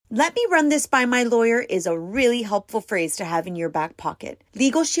Let me run this by my lawyer is a really helpful phrase to have in your back pocket.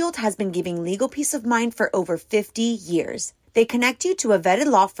 Legal Shield has been giving legal peace of mind for over 50 years. They connect you to a vetted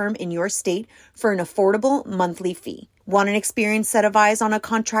law firm in your state for an affordable monthly fee. Want an experienced set of eyes on a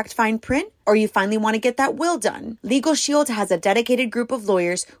contract fine print? Or you finally want to get that will done? Legal Shield has a dedicated group of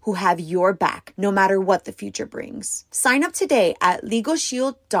lawyers who have your back, no matter what the future brings. Sign up today at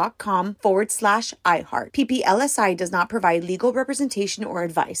LegalShield.com/iHeart. PPLSI does not provide legal representation or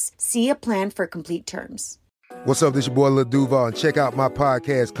advice. See a plan for complete terms. What's up, this your boy Lil Duval, and check out my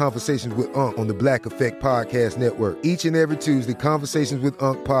podcast, Conversations with Unc, on the Black Effect Podcast Network. Each and every Tuesday, Conversations with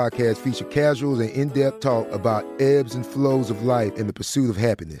Unc podcast feature casuals and in-depth talk about ebbs and flows of life and the pursuit of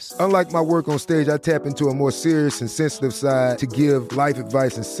happiness. Unlike my work on stage, I tap into a more serious and sensitive side to give life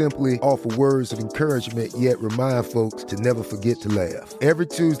advice and simply offer words of encouragement, yet remind folks to never forget to laugh. Every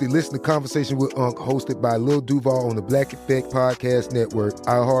Tuesday, listen to Conversations with Unc, hosted by Lil Duval on the Black Effect Podcast Network,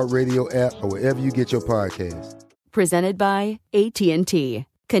 iHeartRadio app, or wherever you get your podcasts. Presented by AT&T.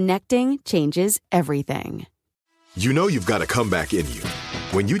 Connecting changes everything. You know you've got a comeback in you.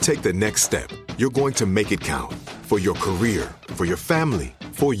 When you take the next step, you're going to make it count. For your career, for your family,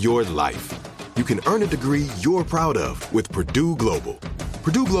 for your life. You can earn a degree you're proud of with Purdue Global.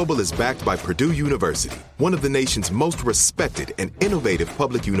 Purdue Global is backed by Purdue University, one of the nation's most respected and innovative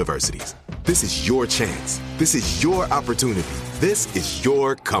public universities. This is your chance. This is your opportunity. This is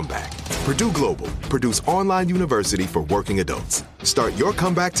your comeback. Purdue Global, Purdue's online university for working adults. Start your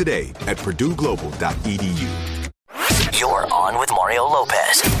comeback today at purdueglobal.edu. You're on with Mario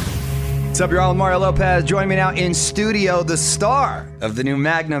Lopez. What's up, y'all? I'm Mario Lopez. Joining me now in studio, the star of the new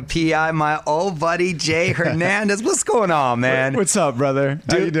Magnum PI, my old buddy Jay Hernandez. What's going on, man? What's up, brother?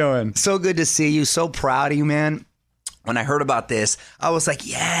 How you doing? So good to see you. So proud of you, man. When I heard about this, I was like,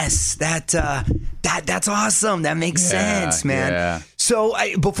 yes, that's awesome. That makes sense, man. Yeah. So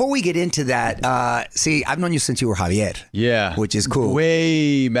before we get into that, see, I've known you since you were Javier. Yeah. Which is cool.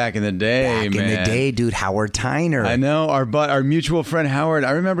 Way back in the day, back in the day, dude. Howard Tyner. I know. Our mutual friend, Howard.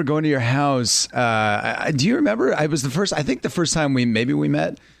 I remember going to your house. Do you remember? I think the first time we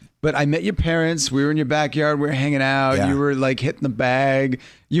met. But I met your parents. We were in your backyard. We were hanging out. Yeah. You were like hitting the bag.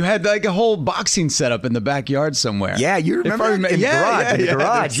 You had like a whole boxing setup in the backyard somewhere. Yeah, you remember in the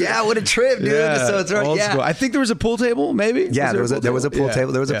garage. Yeah, what a trip, dude. Yeah, So it's old school. I think there was a pool table, maybe. Yeah, there was a pool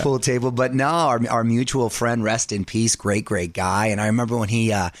table. There was a pool table. But no, our mutual friend, rest in peace, great guy. And I remember when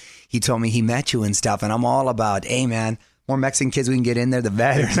he told me he met you and stuff. And I'm all about, hey, man, more Mexican kids we can get in there, the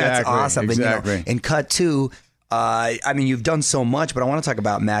better. Exactly, that's awesome. Exactly. And, and cut to. I mean, you've done so much, but I want to talk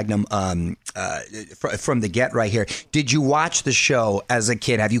about Magnum from the get right here. Did you watch the show as a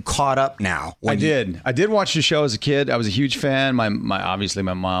kid? Have you caught up now? I did watch the show as a kid. I was a huge fan. My obviously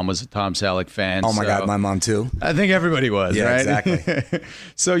my mom was a Tom Selleck fan. Oh my God, my mom too. I think everybody was, yeah, right? Exactly.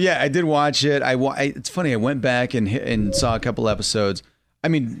 So yeah, I did watch it. It's funny. I went back and saw a couple episodes. I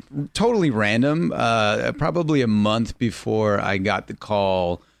mean, totally random. Probably a month before I got the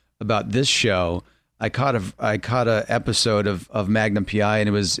call about this show, I caught a episode of Magnum PI, and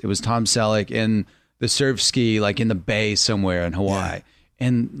it was Tom Selleck in the surf ski, like in the bay somewhere in Hawaii. Yeah.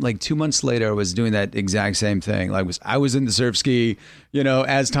 And like 2 months later, I was doing that exact same thing. Like I was in the surf ski,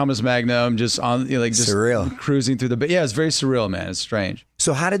 as Thomas Magnum, just on just surreal, cruising through the bay. Yeah, it's very surreal, man. It's strange.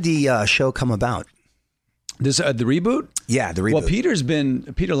 So how did the show come about? This the reboot? Yeah, the reboot. Well, Peter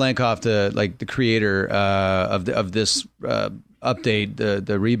Lankoff, the creator of this. Update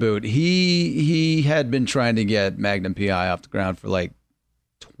the reboot. He had been trying to get Magnum PI off the ground for like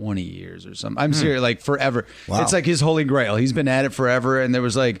 20 years or something. I'm serious, like forever. Wow. It's like his holy grail. He's been at it forever, and there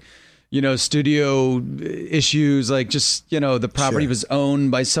was like, studio issues, like just the property was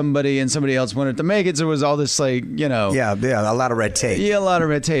owned by somebody, and somebody else wanted to make it. So it was all this like yeah, a lot of red tape. Yeah, a lot of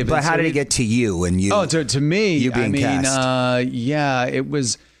red tape. But how did it get to you and you? Oh, to me, you being cast. Yeah, it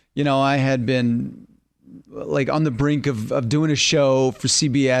was. I had been like on the brink of doing a show for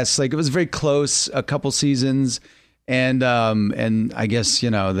CBS. Like it was very close, a couple seasons, and I guess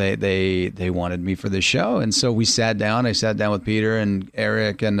they wanted me for the show, and so we sat down. I sat down with Peter and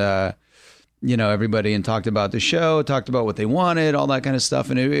Eric and everybody, and talked about the show, talked about what they wanted, all that kind of stuff,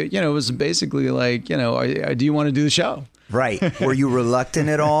 and it was basically like do you want to do the show? Right. Were you reluctant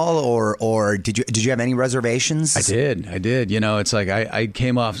at all, or did you have any reservations? I did. It's like I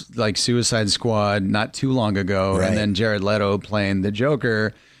came off like Suicide Squad not too long ago, right. And then Jared Leto playing the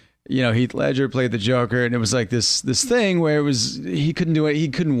Joker. Heath Ledger played the Joker, and it was like this thing where it was he couldn't do it. He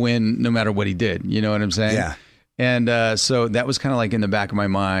couldn't win no matter what he did. You know what I'm saying? Yeah. And so that was kind of like in the back of my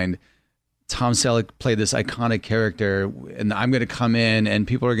mind Tom Selleck played this iconic character, and I'm going to come in, and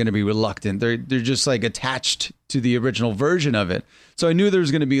people are going to be reluctant. They're just like attached to the original version of it. So I knew there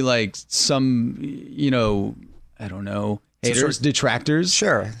was going to be like some, I don't know, haters, detractors.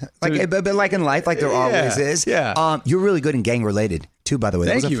 Sure, but like in life, like there always is. Yeah. You're really good in Gang Related too, by the way.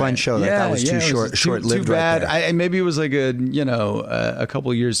 That was a fun show. That was too short-lived. Too bad. Right maybe it was like a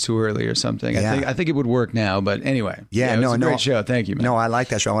couple of years too early or something. Yeah. I think it would work now. But anyway, it was a great show. Thank you, man. No, I like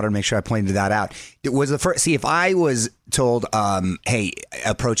that show. I wanted to make sure I pointed that out. It was the first. See, if I was told, hey,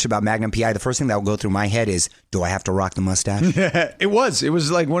 approached about Magnum PI, the first thing that would go through my head is, do I have to rock the mustache? It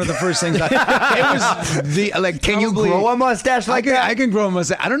was like one of the first things. It was the like. Can you grow a mustache like that? I can grow a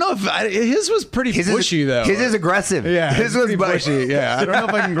mustache. I don't know if his was pretty bushy though. His is aggressive. Yeah, his was bushy. Yeah, I don't know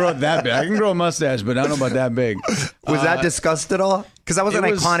if I can grow it that big. I can grow a mustache, but I don't know about that big. Was that discussed at all? Because that was an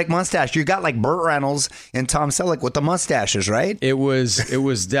iconic mustache. You got like Burt Reynolds and Tom Selleck with the mustaches, right? It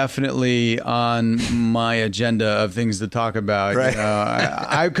was definitely on my agenda of things to talk about.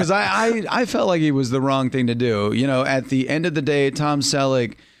 Right. Because I felt like it was the wrong thing to do. At the end of the day, Tom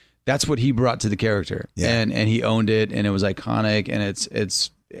Selleck, that's what he brought to the character, and he owned it, and it was iconic, and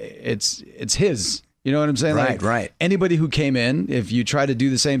it's his. You know what I'm saying? Right. Anybody who came in, if you try to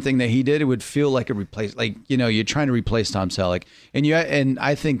do the same thing that he did, it would feel like a replace. Like you're trying to replace Tom Selleck, and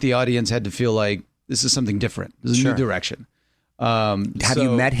I think the audience had to feel like this is something different. This is a new direction. Have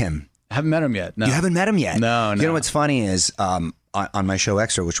you met him? Haven't met him yet. No. You haven't met him yet? No. You know what's funny is on my show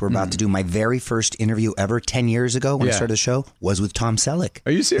Extra, which we're about to do, my very first interview ever 10 years ago when I started the show was with Tom Selleck.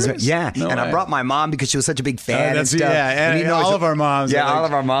 Are you serious? Yeah. No and way. I brought my mom because she was such a big fan and stuff. Yeah, and all of our moms. Yeah, all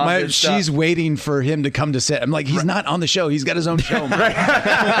of our moms. She's waiting for him to come to set. I'm like, he's not on the show. He's got his own show.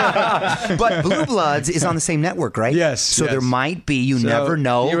 But Blue Bloods is on the same network, right? Yes. So there might be, never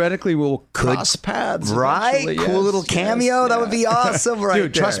know. Theoretically, we'll cross paths. Right? Cool little cameo. That would be awesome, right?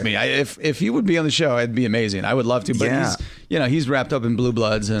 Dude, trust me. If he would be on the show, it'd be amazing. I would love to. But he's wrapped up in Blue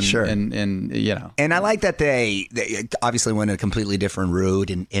Bloods and And I like that they obviously went a completely different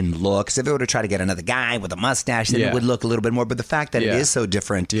route in looks. If they were to try to get another guy with a mustache, then it would look a little bit more. But the fact that it is so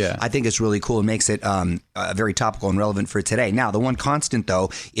different, I think it's really cool. It makes it very topical and relevant for today. Now, the one constant,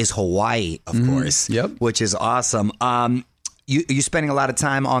 though, is Hawaii, of course, which is awesome. You spending a lot of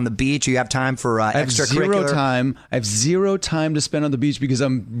time on the beach? You have time for extracurricular? I have zero time to spend on the beach because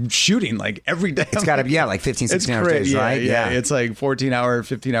I'm shooting like every day. It's got to be, like 15, 16 hour days, right? Yeah. It's like 14-hour,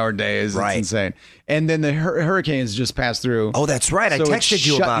 15-hour days. Right. It's insane. And then the hurricanes just passed through. Oh, that's right. So I texted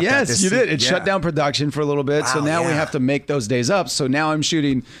you about that. Yes, you did. It shut down production for a little bit. Wow, so now we have to make those days up. So now I'm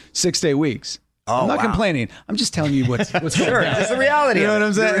shooting 6-day weeks. I'm not complaining. I'm just telling you what's sure. It's the reality. You know what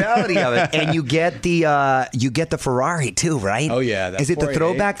I'm saying? The reality of it. And you get the Ferrari too, right? Oh yeah. Is it the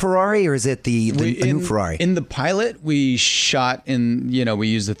throwback Ferrari or is it the new Ferrari? In the pilot, we shot in. We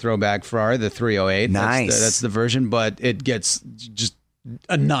use the throwback Ferrari, the 308. Nice. That's the version, but it gets just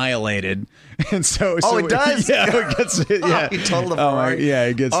annihilated, and so it does. It gets. You totaled the Ferrari.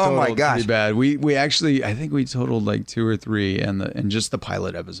 It gets. Oh my gosh, pretty bad. We actually, I think we totaled like 2 or 3, and just the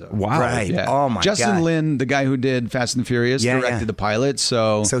pilot episode. Wow. Right. Yeah. Oh my god. Justin Lin, the guy who did Fast and the Furious, directed the pilot.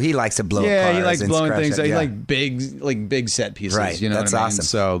 So he likes to blow. Yeah, cars he likes blowing things. He like big set pieces. Right. You know That's what I mean? awesome.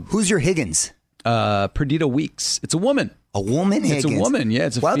 So who's your Higgins? Perdita Weeks. It's a woman. A woman Higgins? It's a woman, yeah.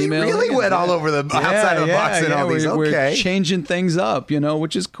 It's a female. They really Higgins. went all over the outside of the box and all these. We're changing things up,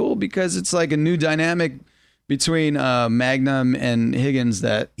 which is cool because it's like a new dynamic between Magnum and Higgins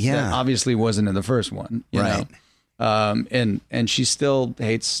that obviously wasn't in the first one. You know? And she still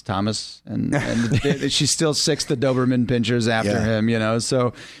hates Thomas, and she still sicks the Doberman pinchers after him.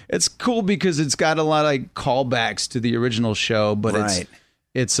 So it's cool because it's got a lot of like callbacks to the original show, but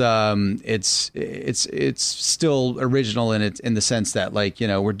it's still original in the sense that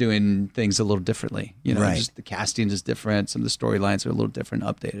we're doing things a little differently. Just the casting is different, some of the storylines are a little different,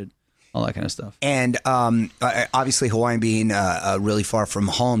 updated, all that kind of stuff. And obviously Hawaii being really far from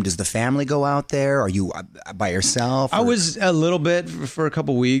home, does the family go out there? Are you by yourself? I was a little bit for a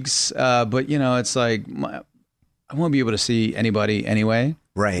couple weeks, but it's like I won't be able to see anybody anyway,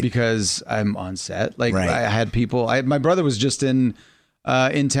 right? Because I'm on set. I had people. My brother was just in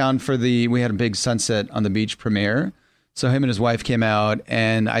town for we had a big Sunset on the Beach premiere. So him and his wife came out,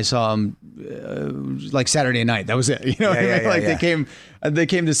 and I saw him like Saturday night. That was it. They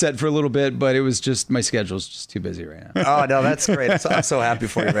came to set for a little bit, but it was just my schedule's just too busy right now. Oh no, that's great. I'm so happy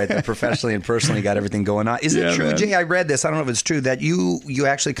for you right there. Professionally and personally, got everything going on. Is it true, man? Jay? I read this. I don't know if it's true that you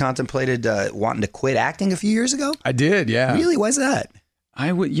actually contemplated wanting to quit acting a few years ago. I did. Yeah. Really? Why's that?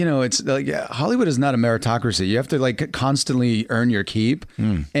 I would, it's like Hollywood is not a meritocracy. You have to constantly earn your keep.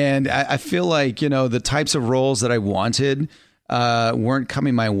 And I feel like, the types of roles that I wanted, weren't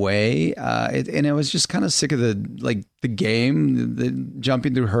coming my way. And I was just kind of sick of the game, the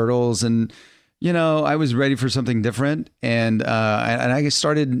jumping through hurdles. And, I was ready for something different. And I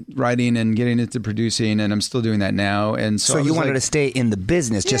started writing and getting into producing, and I'm still doing that now. And so you wanted to stay in the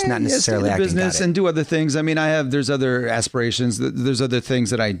business, just not necessarily stay in the acting. business and do other things. I mean, there's other aspirations. There's other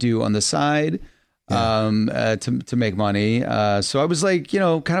things that I do on the side. To make money. So I was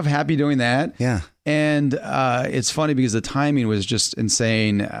kind of happy doing that. Yeah. And it's funny because the timing was just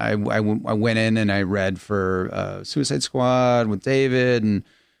insane. I went in and I read for Suicide Squad with David and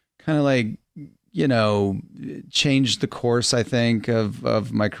kind of changed the course, I think,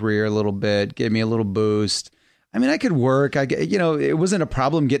 of my career a little bit, gave me a little boost. I mean, I could work. It wasn't a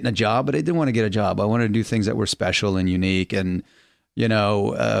problem getting a job, but I didn't want to get a job. I wanted to do things that were special and unique and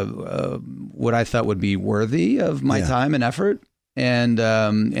what I thought would be worthy of my time and effort. And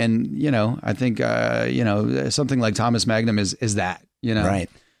I think, something like Thomas Magnum is that, Right.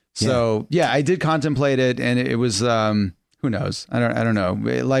 So I did contemplate it, and it was, who knows? I don't know.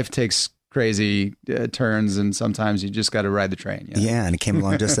 Life takes crazy turns, and sometimes you just got to ride the train. Yeah. And it came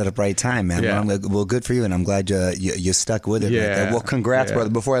along just at the right time, man. Yeah. Well, good for you. And I'm glad you stuck with it. Yeah. Right there. Well, congrats, brother.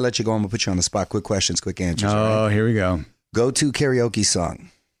 Before I let you go, I'm going to put you on the spot. Quick questions, quick answers. Oh, here we go. Go-to karaoke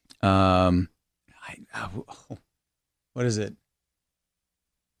song. What is it?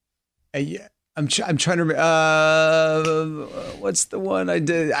 I'm trying to remember. What's the one I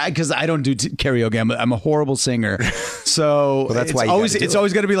did? Because I don't do karaoke. I'm a horrible singer. So that's why it's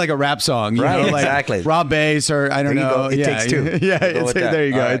always got to be like a rap song, right? Exactly. Rob Bass or I don't know. It Takes Two. Yeah, there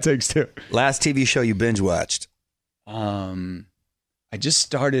you go. Right. It Takes Two. Last TV show you binge watched. I just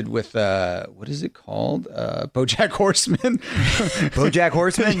started with what is it called? BoJack Horseman. BoJack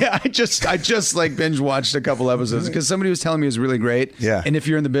Horseman? Yeah, I just binge watched a couple episodes because somebody was telling me it was really great. Yeah. And if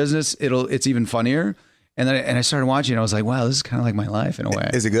you're in the business, it's even funnier. And then I started watching. And I was like, wow, this is kind of like my life in a way.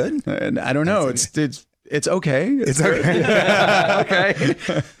 Is it good? And I don't know. It's okay. It's okay. Okay.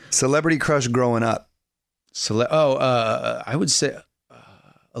 Celebrity crush growing up. I would say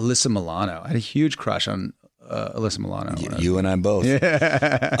Alyssa Milano. I had a huge crush on Alyssa Milano. You and I both.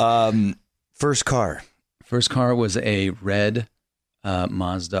 Yeah. First car. First car was a red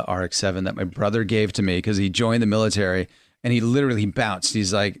Mazda RX-7 that my brother gave to me because he joined the military, and he literally bounced.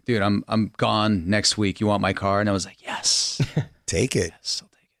 He's like, dude, I'm gone next week. You want my car? And I was like, yes. Take it. Yes, I'll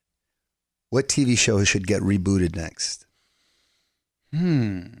take it. What TV show should get rebooted next?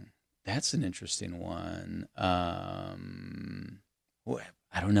 That's an interesting one. I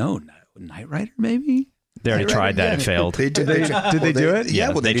don't know. Knight Rider, maybe? They already tried that. It failed. Did they do it? Yeah,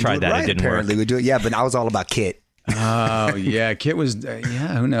 well, they tried that. Right, it didn't apparently. work. We do it. Yeah, but I was all about Kit. Oh, yeah. Kit was,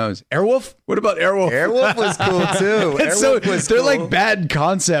 who knows? Airwolf? What about Airwolf? Airwolf was cool, too. They're like bad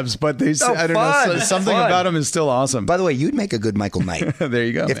concepts, but I don't know. Something about them is still awesome. By the way, you'd make a good Michael Knight. There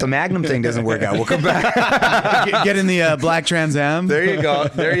you go. If the Magnum thing doesn't work out, we'll come back. Get in the black Trans Am. There you go.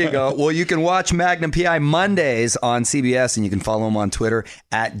 There you go. Well, you can watch Magnum PI Mondays on CBS, and you can follow him on Twitter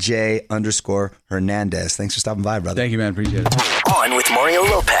at J_Hernandez. Thanks for stopping by, brother. Thank you, man. Appreciate it. On with Mario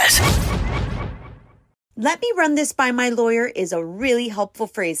Lopez. Let me run this by my lawyer is a really helpful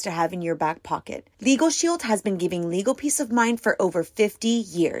phrase to have in your back pocket. Legal Shield has been giving legal peace of mind for over 50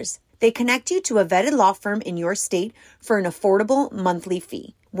 years. They connect you to a vetted law firm in your state for an affordable monthly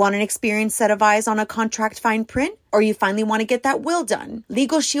fee. Want an experienced set of eyes on a contract fine print? Or you finally want to get that will done?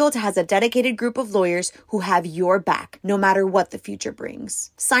 Legal Shield has a dedicated group of lawyers who have your back, no matter what the future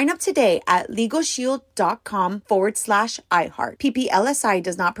brings. Sign up today at LegalShield.com/iHeart. PPLSI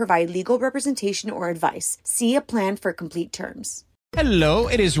does not provide legal representation or advice. See a plan for complete terms. Hello,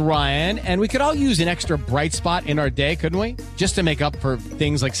 it is Ryan, and we could all use an extra bright spot in our day, couldn't we? Just to make up for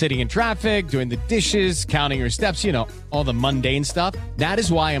things like sitting in traffic, doing the dishes, counting your steps, all the mundane stuff. That is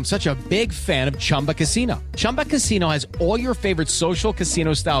why I'm such a big fan of Chumba Casino. Chumba Casino has all your favorite social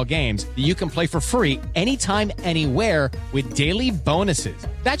casino-style games that you can play for free anytime, anywhere with daily bonuses.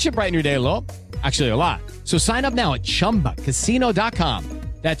 That should brighten your day a little. Actually, a lot. So sign up now at ChumbaCasino.com.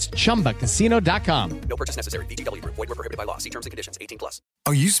 That's ChumbaCasino.com. No purchase necessary. VGW Group. Void where prohibited by law. See terms and conditions. 18+.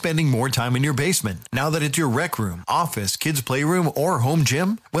 Are you spending more time in your basement now that it's your rec room, office, kids' playroom, or home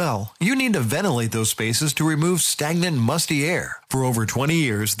gym? Well, you need to ventilate those spaces to remove stagnant, musty air. For over 20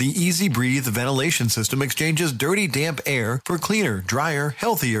 years, the Easy Breathe ventilation system exchanges dirty, damp air for cleaner, drier,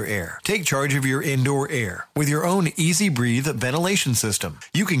 healthier air. Take charge of your indoor air with your own Easy Breathe ventilation system.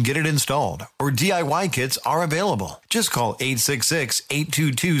 You can get it installed, or DIY kits are available. Just call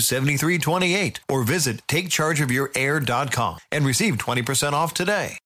 866-822-7328 or visit takechargeofyourair.com and receive 20% off today.